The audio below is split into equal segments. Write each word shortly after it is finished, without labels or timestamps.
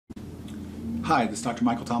Hi, this is Dr.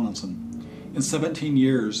 Michael Tomlinson. In 17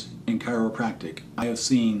 years in chiropractic, I have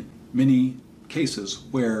seen many cases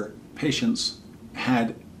where patients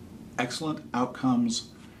had excellent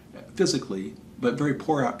outcomes physically, but very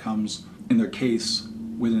poor outcomes in their case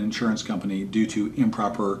with an insurance company due to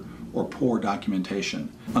improper or poor documentation.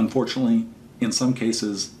 Unfortunately, in some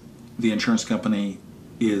cases, the insurance company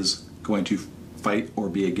is going to fight or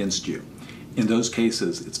be against you. In those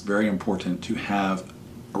cases, it's very important to have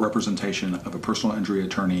a representation of a personal injury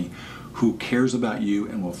attorney who cares about you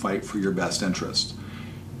and will fight for your best interest.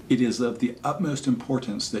 It is of the utmost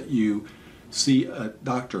importance that you see a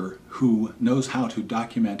doctor who knows how to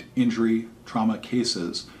document injury trauma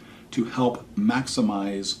cases to help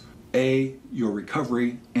maximize A, your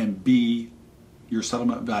recovery, and B, your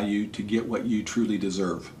settlement value to get what you truly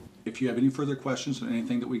deserve. If you have any further questions on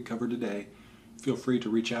anything that we covered today, feel free to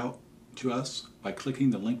reach out to us by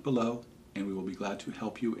clicking the link below, and we will be glad to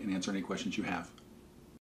help you and answer any questions you have.